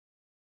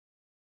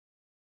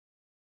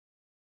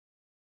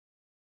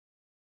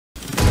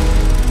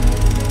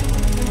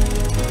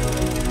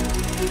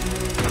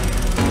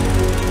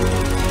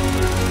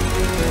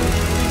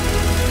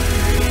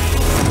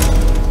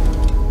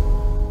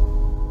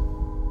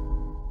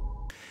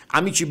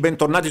Amici,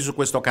 bentornati su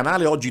questo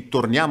canale. Oggi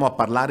torniamo a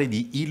parlare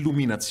di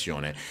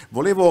illuminazione.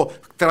 Volevo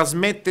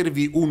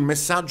trasmettervi un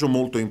messaggio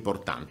molto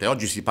importante.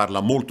 Oggi si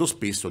parla molto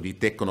spesso di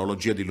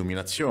tecnologia di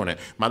illuminazione,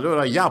 ma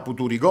allora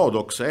Yaputuri,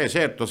 Godox,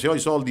 certo, se ho i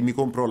soldi mi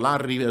compro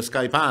l'Harry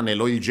Sky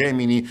Panel o il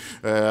Gemini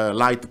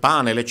Light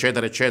Panel,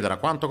 eccetera, eccetera.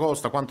 Quanto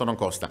costa, quanto non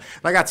costa?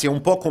 Ragazzi, è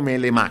un po' come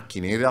le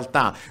macchine. In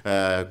realtà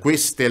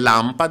queste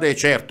lampade,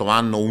 certo,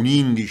 hanno un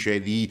indice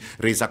di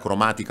resa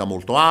cromatica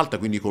molto alta,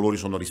 quindi i colori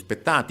sono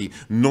rispettati,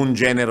 non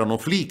generano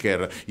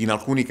flicker, in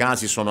alcuni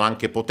casi sono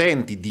anche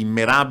potenti,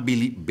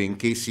 dimmerabili,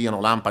 benché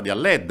siano lampade a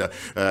LED.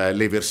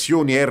 Le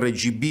versioni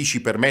RGB ci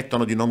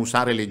permettono di non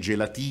usare le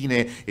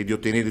gelatine e di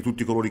ottenere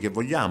tutti i colori che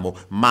vogliamo,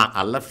 ma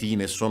alla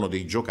fine sono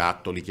dei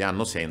giocattoli che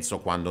hanno senso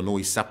quando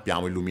noi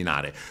sappiamo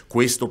illuminare.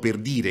 Questo per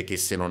dire che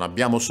se non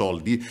abbiamo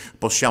soldi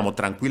possiamo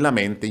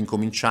tranquillamente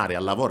incominciare a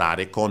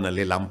lavorare con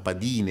le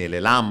lampadine, le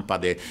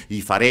lampade,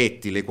 i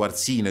faretti, le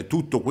quarzine,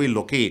 tutto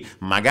quello che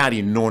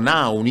magari non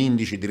ha un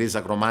indice di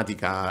resa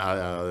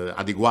cromatica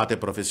adeguata e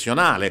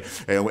professionale,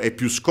 è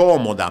più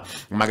scomoda,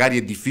 magari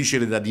è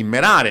difficile da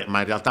dimmerare, ma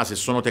in realtà se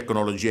sono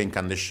tecnologie a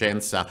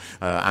incandescenza,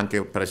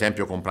 anche per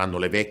esempio comprando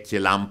le vecchie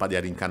lampade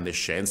ad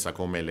incandescenza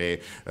come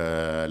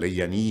le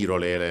Yaniro,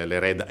 le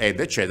Red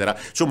Ed, eccetera,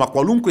 insomma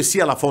qualunque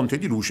sia la fonte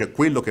di luce,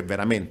 quello che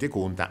veramente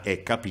conta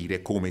è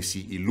capire come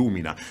si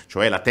illumina,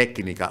 cioè la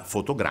tecnica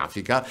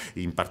fotografica,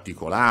 in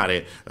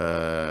particolare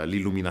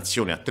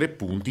l'illuminazione a tre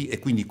punti, e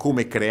quindi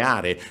come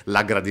creare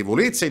la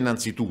gradevolezza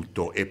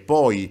innanzitutto e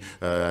poi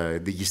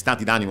degli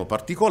stati d'animo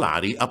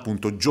particolari,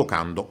 appunto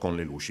giocando con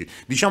le luci.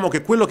 Diciamo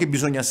che quello che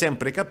bisogna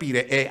sempre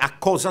capire è a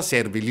cosa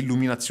serve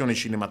l'illuminazione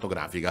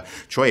cinematografica,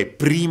 cioè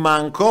prima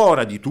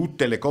ancora di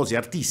tutte le cose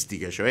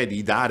artistiche, cioè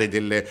di dare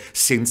delle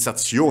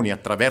sensazioni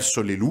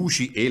attraverso le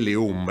luci e le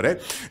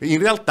ombre. In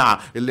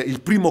realtà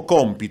il primo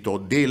compito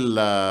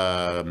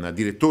del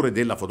direttore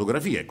della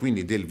fotografia e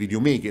quindi del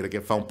videomaker che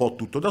fa un po'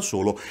 tutto da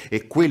solo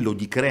è quello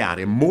di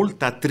creare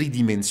molta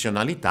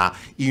tridimensionalità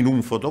in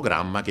un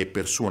fotogramma che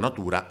per sua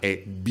natura è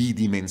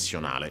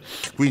bidimensionale.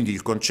 Quindi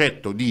il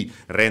concetto di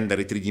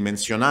rendere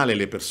tridimensionale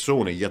le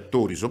persone, gli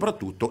attori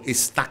soprattutto, e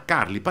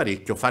staccarli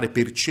parecchio, fare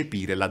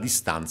percepire la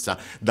distanza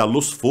dallo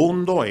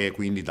sfondo e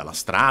quindi dalla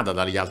strada,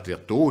 dagli altri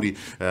attori,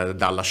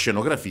 dalla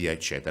scenografia,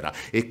 eccetera.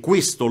 E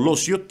questo lo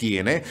si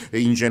ottiene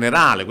in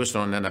generale,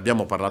 questo ne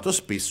abbiamo parlato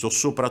spesso,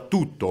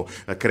 soprattutto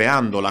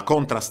creando la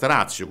contrast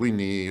ratio,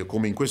 quindi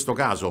come in questo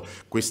caso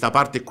questa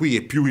parte qui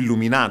è più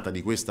illuminata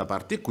di questa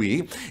parte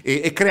qui,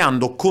 e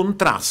creando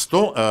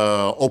contrasto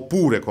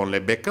oppure con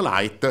le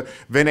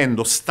backlight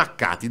venendo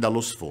staccati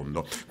dallo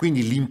sfondo.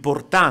 Quindi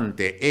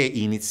l'importante è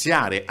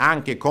iniziare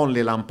anche con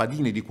le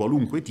lampadine di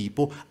qualunque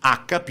tipo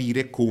a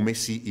capire come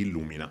si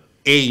illumina.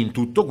 E in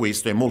tutto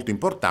questo è molto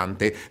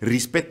importante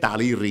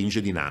rispettare il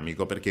range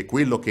dinamico, perché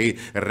quello che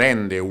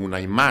rende una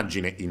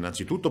immagine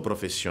innanzitutto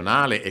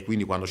professionale, e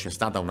quindi quando c'è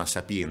stata una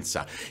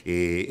sapienza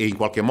e in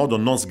qualche modo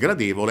non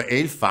sgradevole, è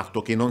il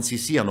fatto che non si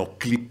siano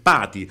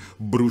clippati,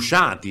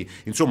 bruciati,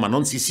 insomma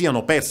non si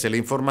siano perse le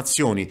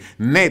informazioni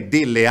né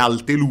delle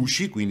alte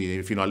luci,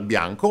 quindi fino al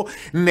bianco,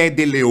 né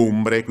delle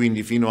ombre,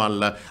 quindi fino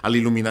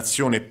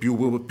all'illuminazione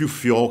più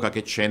fioca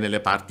che c'è nelle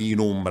parti in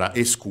ombra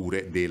e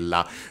scure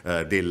del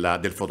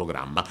fotogramma.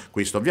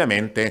 Questo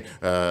ovviamente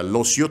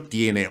lo si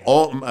ottiene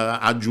o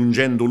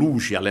aggiungendo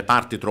luci alle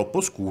parti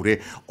troppo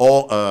scure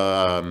o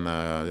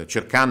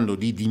cercando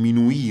di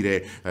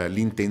diminuire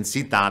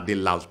l'intensità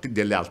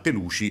delle alte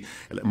luci.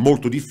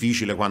 Molto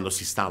difficile quando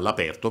si sta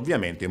all'aperto,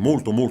 ovviamente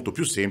molto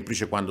più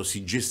semplice quando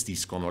si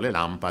gestiscono le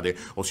lampade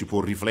o si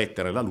può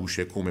riflettere la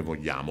luce come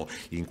vogliamo.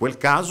 In quel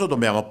caso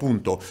dobbiamo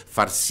appunto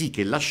far sì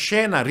che la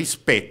scena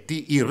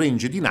rispetti il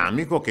range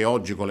dinamico che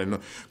oggi con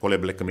le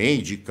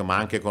Blackmagic, ma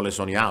anche con le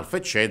Sony Alpha,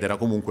 eccetera,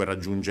 comunque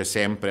raggiunge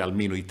sempre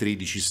almeno i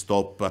 13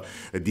 stop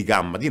di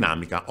gamma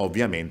dinamica,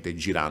 ovviamente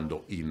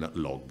girando in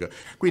log.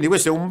 Quindi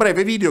questo è un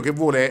breve video che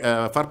vuole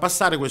far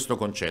passare questo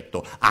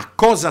concetto: a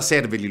cosa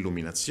serve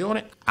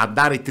l'illuminazione, a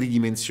dare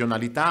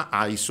tridimensionalità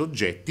ai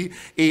soggetti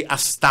e a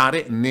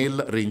stare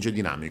nel range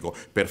dinamico.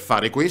 Per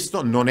fare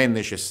questo non è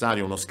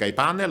necessario uno sky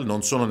panel,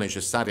 non sono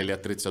necessarie le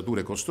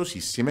attrezzature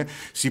costosissime,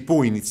 si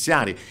può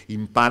iniziare,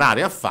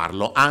 imparare a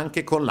farlo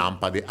anche con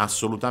lampade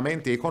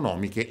assolutamente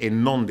economiche e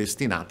non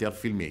destinate al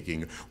filmmaking.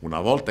 Una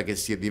volta che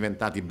si è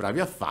diventati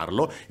bravi a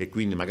farlo, e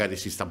quindi magari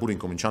si sta pure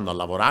incominciando a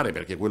lavorare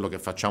perché quello che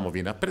facciamo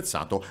viene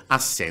apprezzato, ha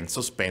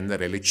senso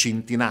spendere le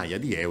centinaia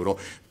di euro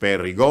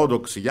per i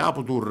Godox, gli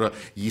Aputur,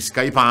 gli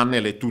Sky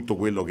Panel e tutto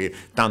quello che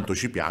tanto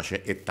ci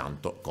piace e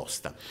tanto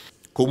costa.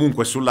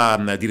 Comunque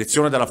sulla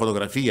direzione della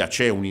fotografia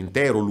c'è un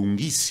intero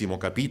lunghissimo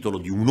capitolo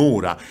di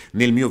un'ora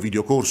nel mio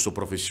videocorso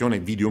Professione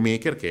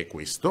Videomaker, che è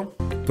questo.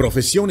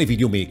 Professione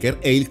Videomaker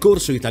è il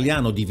corso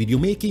italiano di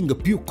videomaking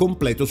più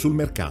completo sul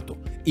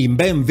mercato. In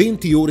ben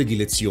 20 ore di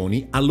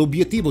lezioni ha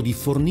l'obiettivo di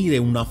fornire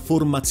una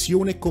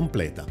formazione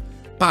completa.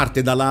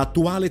 Parte dalla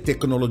attuale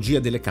tecnologia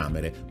delle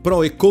camere,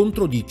 pro e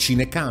contro di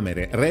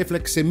cinecamere,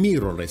 reflex e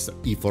mirrorless,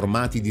 i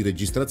formati di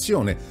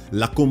registrazione,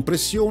 la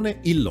compressione,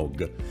 il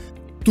log.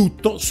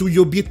 Tutto sugli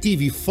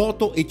obiettivi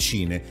foto e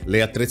cine,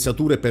 le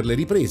attrezzature per le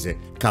riprese,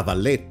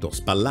 cavalletto,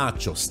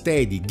 spallaccio,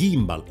 steady,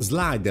 gimbal,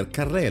 slider,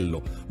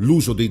 carrello,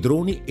 l'uso dei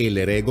droni e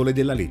le regole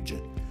della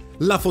legge.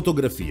 La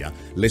fotografia,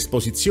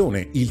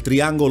 l'esposizione, il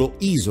triangolo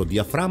ISO,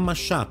 diaframma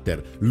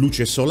shutter,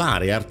 luce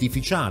solare,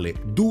 artificiale,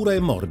 dura e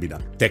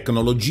morbida,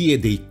 tecnologie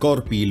dei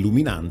corpi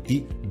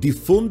illuminanti,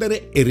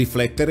 diffondere e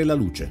riflettere la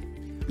luce.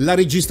 La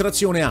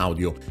registrazione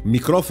audio,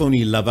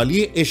 microfoni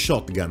lavalier e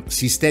shotgun,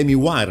 sistemi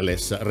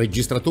wireless,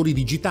 registratori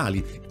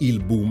digitali,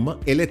 il boom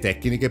e le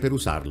tecniche per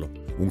usarlo.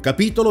 Un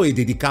capitolo è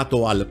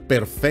dedicato al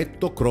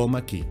perfetto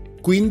chroma key.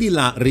 Quindi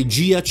la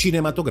regia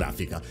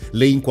cinematografica,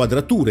 le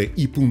inquadrature,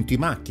 i punti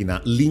macchina,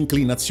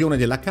 l'inclinazione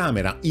della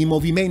camera, i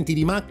movimenti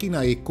di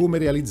macchina e come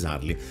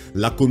realizzarli,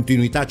 la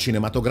continuità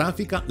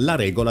cinematografica, la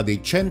regola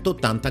dei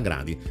 180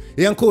 gradi.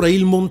 E ancora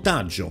il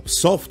montaggio,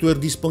 software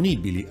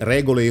disponibili,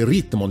 regole e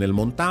ritmo nel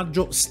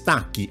montaggio,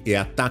 stacchi e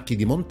attacchi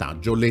di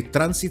montaggio, le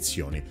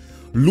transizioni.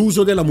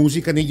 L'uso della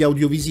musica negli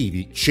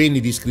audiovisivi, cenni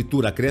di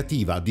scrittura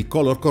creativa, di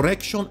color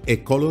correction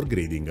e color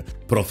grading.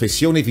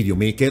 Professione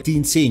videomaker ti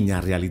insegna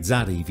a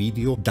realizzare i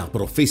video da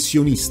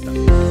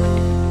professionista.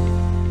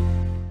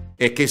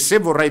 E che se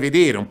vorrai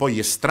vedere un po' gli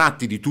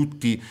estratti di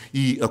tutti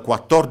i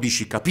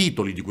 14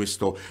 capitoli di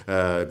questo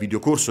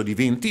videocorso di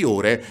 20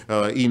 ore,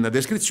 in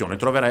descrizione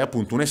troverai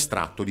appunto un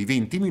estratto di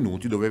 20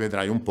 minuti dove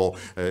vedrai un po'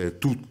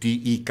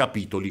 tutti i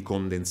capitoli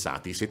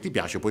condensati. Se ti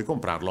piace puoi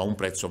comprarlo a un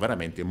prezzo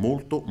veramente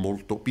molto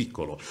molto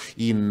piccolo.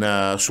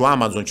 Su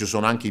Amazon ci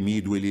sono anche i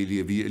miei due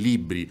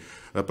libri,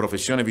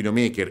 Professione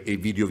videomaker e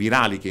video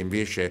virali, che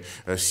invece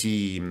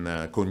si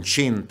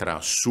concentra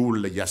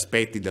sugli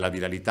aspetti della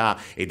viralità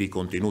e dei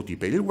contenuti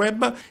per il web.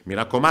 Mi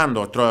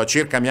raccomando,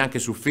 cercami anche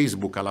su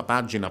Facebook alla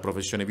pagina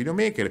Professione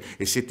videomaker,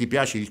 e se ti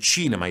piace il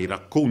cinema, i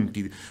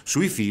racconti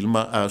sui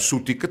film,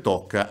 su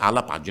TikTok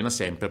alla pagina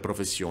sempre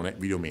Professione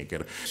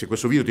videomaker. Se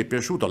questo video ti è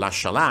piaciuto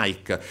lascia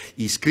like,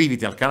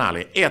 iscriviti al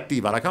canale e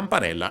attiva la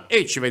campanella,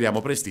 e ci vediamo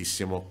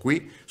prestissimo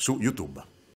qui su YouTube.